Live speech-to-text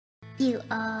You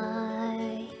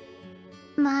are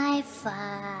my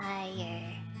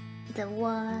fire, the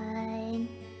one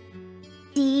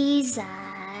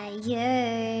desire,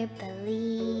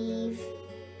 believe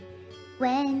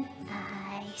when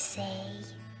I say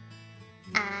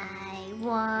I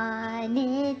want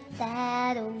it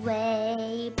that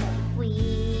way, but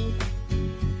we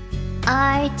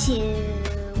are two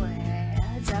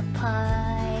worlds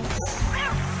apart,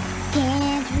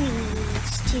 can't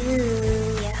reach to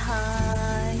your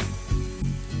heart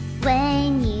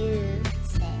when you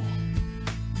say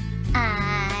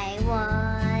I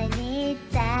want it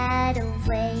that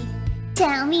way.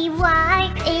 Tell me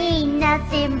why ain't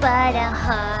nothing but a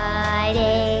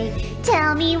heartache.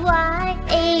 Tell me why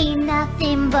ain't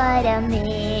nothing but a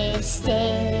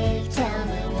mistake. Tell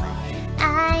me why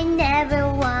I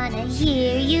never wanna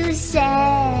hear you say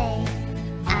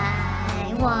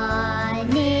I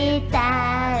want it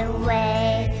that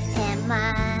way. Am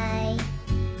I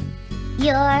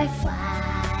your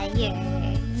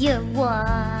fire, your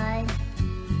one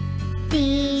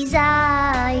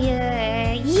desire?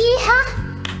 Yeehaw!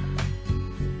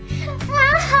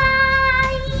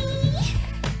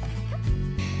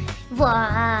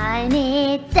 Want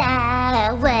it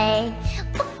that way.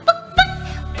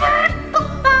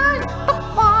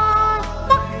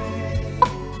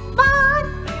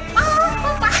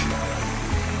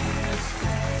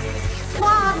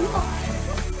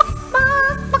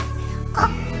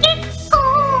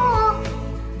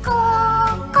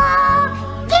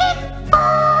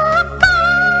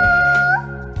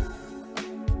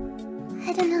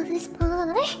 I don't know this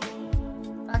part.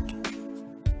 Fuck.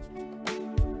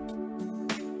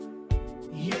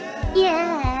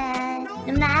 Yeah,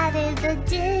 no matter the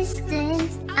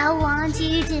distance, I want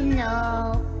you to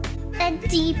know that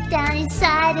deep down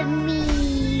inside of me,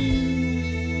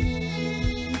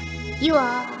 you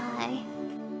are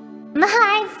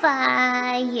my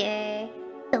fire,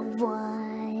 the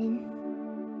one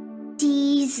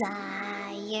desire.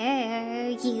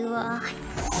 You are.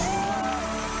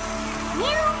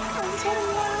 Meow, I'm turning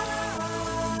meow.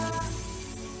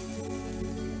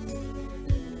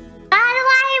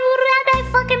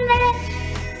 Fucking better.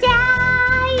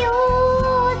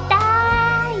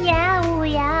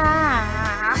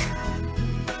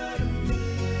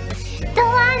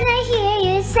 Don't wanna hear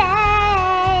you say,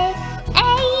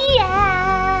 hey,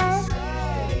 yeah.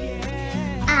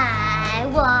 I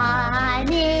want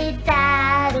it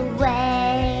that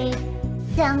way.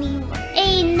 Tell me why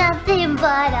ain't nothing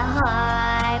but a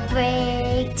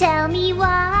heartbreak. Tell me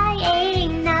why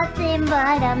ain't nothing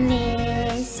but a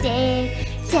mistake.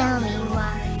 Tell me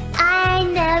why I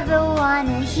never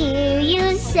wanna hear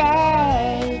you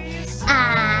say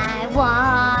I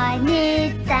want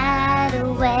it that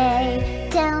way.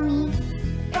 Tell me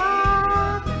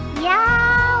why,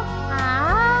 yeah.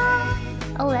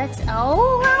 Oh, that's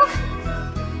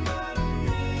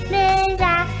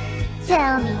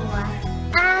Tell me why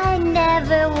I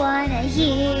never wanna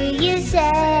hear you say